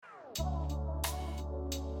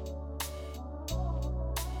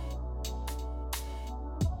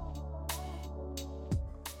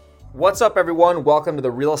What's up, everyone? Welcome to the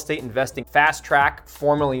Real Estate Investing Fast Track,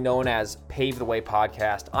 formerly known as Pave the Way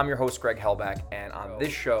podcast. I'm your host, Greg Helbeck, and on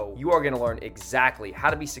this show, you are going to learn exactly how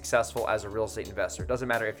to be successful as a real estate investor. It doesn't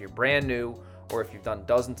matter if you're brand new or if you've done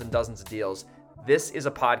dozens and dozens of deals. This is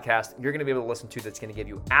a podcast you're going to be able to listen to that's going to give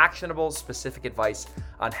you actionable, specific advice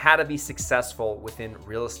on how to be successful within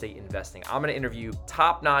real estate investing. I'm going to interview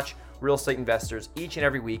top-notch real estate investors each and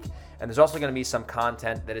every week, and there's also going to be some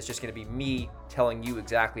content that is just going to be me telling you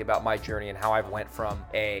exactly about my journey and how I've went from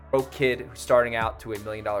a broke kid starting out to $1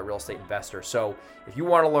 million real estate investor. So if you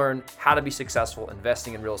want to learn how to be successful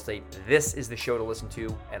investing in real estate, this is the show to listen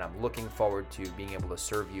to, and I'm looking forward to being able to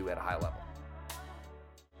serve you at a high level.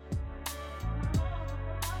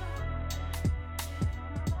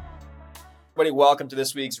 Everybody, welcome to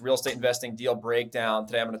this week's Real Estate Investing Deal Breakdown.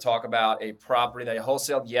 Today I'm going to talk about a property that I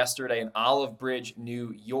wholesaled yesterday in Olive Bridge,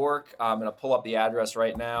 New York. I'm going to pull up the address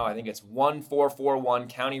right now. I think it's 1441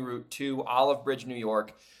 County Route 2, Olive Bridge, New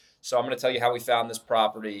York. So I'm going to tell you how we found this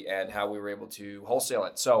property and how we were able to wholesale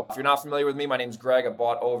it. So if you're not familiar with me, my name's Greg. I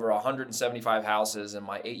bought over 175 houses in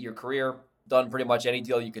my 8-year career. Done pretty much any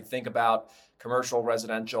deal you could think about: commercial,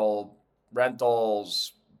 residential,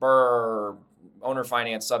 rentals, BRRRR, owner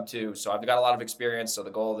finance, sub-2. So I've got a lot of experience. So the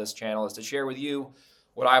goal of this channel is to share with you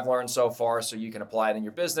what I've learned so far so you can apply it in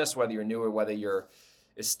your business, whether you're new or whether you're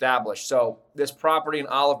established. So this property in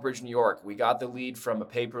Olive Bridge, New York, we got the lead from a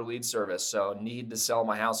paper lead service. So need to sell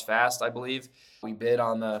my house fast, I believe. We bid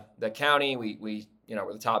on the county. We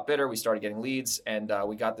were the top bidder. We started getting leads, and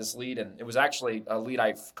we got this lead. And it was actually a lead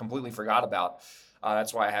I completely forgot about.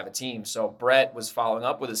 That's why I have a team. So Brett was following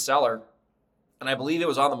up with a seller, and I believe it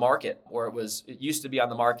was on the market, or it used to be on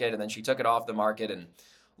the market, and then she took it off the market. And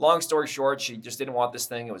long story short, she just didn't want this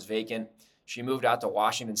thing. It was vacant. She moved out to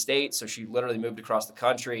Washington State, so she literally moved across the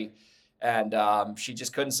country, and she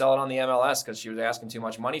just couldn't sell it on the MLS because she was asking too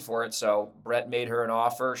much money for it. So Brett made her an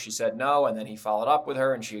offer. She said no, and then he followed up with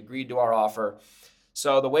her, and she agreed to our offer.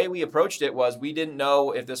 So the way we approached it was we didn't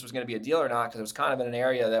know if this was going to be a deal or not because it was kind of in an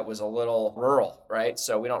area that was a little rural, right?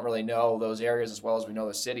 So we don't really know those areas as well as we know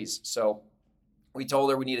the cities. So we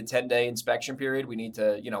told her we need a 10-day inspection period. We need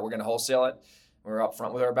to, we're going to wholesale it. We were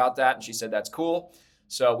upfront with her about that, and she said that's cool.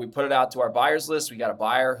 So we put it out to our buyers list. We got a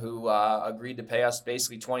buyer who agreed to pay us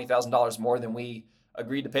basically $20,000 more than we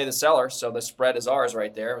agreed to pay the seller. So the spread is ours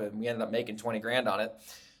right there, and we ended up making $20,000 on it.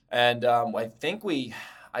 And I think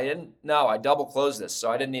I double closed this,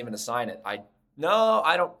 so I didn't even assign it. I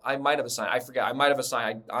might have assigned. I forget. I might have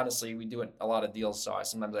assigned. Honestly, we do a lot of deals, so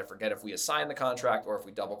sometimes I forget if we assign the contract or if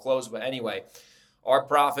we double close. But anyway, our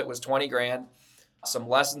profit was $20,000. Some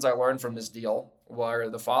lessons I learned from this deal were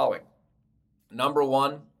the following. Number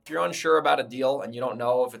one, if you're unsure about a deal and you don't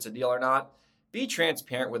know if it's a deal or not, be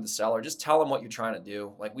transparent with the seller. Just tell them what you're trying to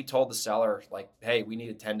do. Like we told the seller, hey, we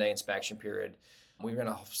need a 10-day inspection period. We're going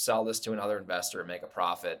to sell this to another investor and make a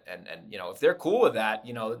profit. And if they're cool with that,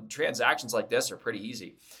 transactions like this are pretty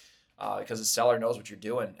easy because the seller knows what you're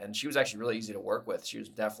doing. And she was actually really easy to work with. She was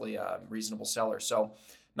definitely a reasonable seller. So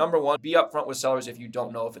number one, be upfront with sellers if you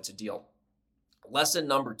don't know if it's a deal. Lesson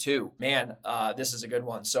number two, this is a good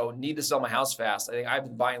one. So need to sell my house fast. I think I've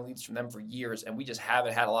been buying leads from them for years, and we just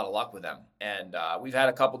haven't had a lot of luck with them. And we've had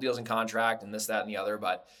a couple deals in contract and this, that, and the other,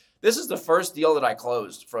 but this is the first deal that I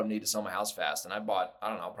closed from need to sell my house fast. And I bought,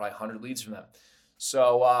 probably 100 leads from them.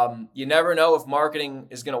 So you never know if marketing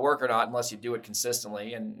is going to work or not unless you do it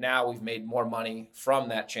consistently. And now we've made more money from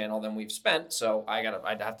that channel than we've spent. So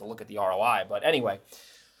I'd have to look at the ROI. But anyway,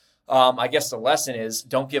 I guess the lesson is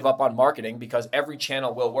don't give up on marketing because every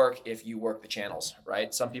channel will work if you work the channels,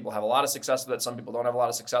 right? Some people have a lot of success with it. Some people don't have a lot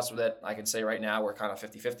of success with it. I can say right now we're kind of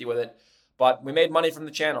 50-50 with it. But we made money from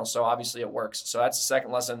the channel, so obviously it works. So that's the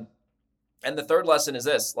second lesson. And the third lesson is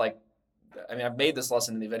this. I've made this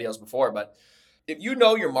lesson in the videos before, but if you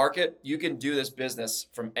know your market, you can do this business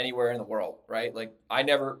from anywhere in the world, right? I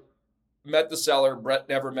never met the seller. Brett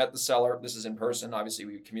never met the seller. This is in person. Obviously,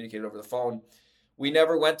 we communicated over the phone. We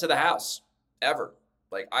never went to the house, ever.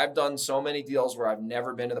 I've done so many deals where I've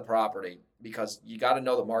never been to the property because you got to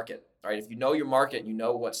know the market, right? If you know your market and you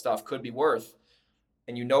know what stuff could be worth,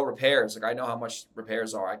 and you know repairs, I know how much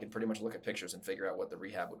repairs are. I can pretty much look at pictures and figure out what the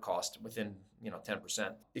rehab would cost within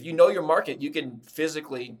 10%. If you know your market, you can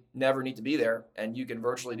physically never need to be there, and you can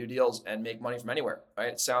virtually do deals and make money from anywhere, right?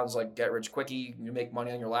 It sounds like get rich quickie, you make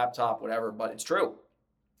money on your laptop, whatever, but it's true.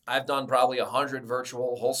 I've done probably 100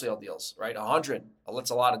 virtual wholesale deals, right? 100. That's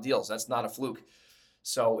a lot of deals. That's not a fluke.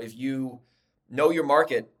 So if you know your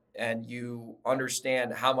market and you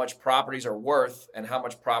understand how much properties are worth and how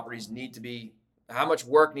much work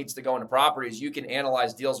needs to go into properties, you can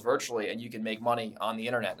analyze deals virtually and you can make money on the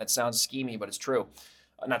internet. That sounds schemy, but it's true.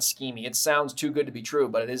 not scheming. It sounds too good to be true,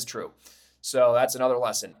 but it is true. So that's another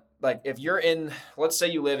lesson. Like if you're in, let's say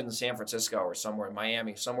you live in San Francisco or somewhere in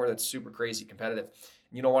Miami, somewhere that's super crazy competitive, and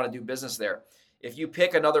you don't want to do business there. If you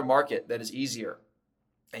pick another market that is easier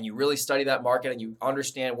and you really study that market and you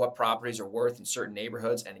understand what properties are worth in certain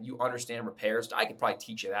neighborhoods and you understand repairs, I could probably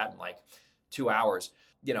teach you that in like 2 hours.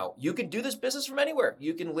 You can do this business from anywhere.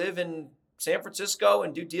 You can live in San Francisco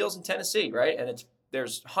and do deals in Tennessee, right? And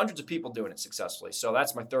there's hundreds of people doing it successfully. So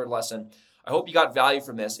that's my third lesson. I hope you got value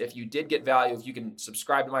from this. If you did get value, if you can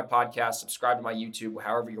subscribe to my podcast, subscribe to my YouTube,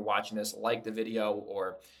 however you're watching this, like the video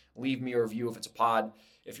or leave me a review if it's a pod,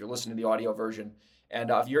 if you're listening to the audio version. And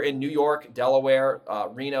if you're in New York, Delaware,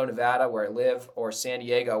 Reno, Nevada, where I live, or San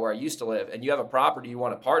Diego, where I used to live, and you have a property you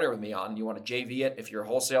want to partner with me on, you want to JV it if you're a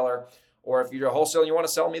wholesaler, or if you're a wholesaler and you want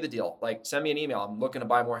to sell me the deal, like send me an email. I'm looking to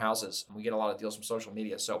buy more houses. And we get a lot of deals from social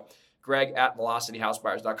media. So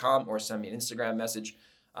Greg@velocityhousebuyers.com or send me an Instagram message.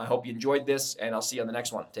 I hope you enjoyed this, and I'll see you on the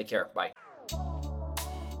next one. Take care. Bye.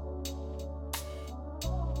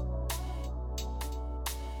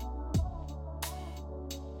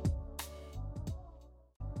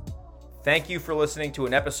 Thank you for listening to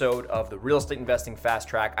an episode of the Real Estate Investing Fast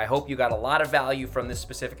Track. I hope you got a lot of value from this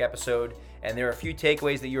specific episode, and there are a few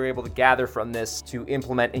takeaways that you're able to gather from this to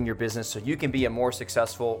implement in your business so you can be a more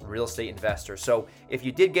successful real estate investor. So if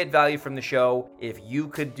you did get value from the show, if you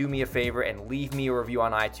could do me a favor and leave me a review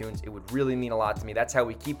on iTunes, it would really mean a lot to me. That's how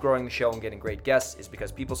we keep growing the show and getting great guests, is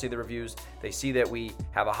because people see the reviews, they see that we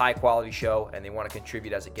have a high quality show, and they want to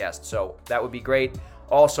contribute as a guest. So that would be great.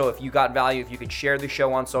 Also, if you got value, if you could share the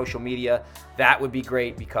show on social media, that would be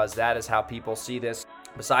great, because that is how people see this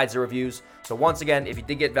besides the reviews. So once again, if you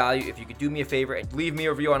did get value, if you could do me a favor and leave me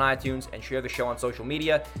a review on iTunes and share the show on social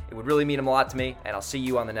media, it would really mean a lot to me, and I'll see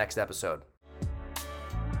you on the next episode.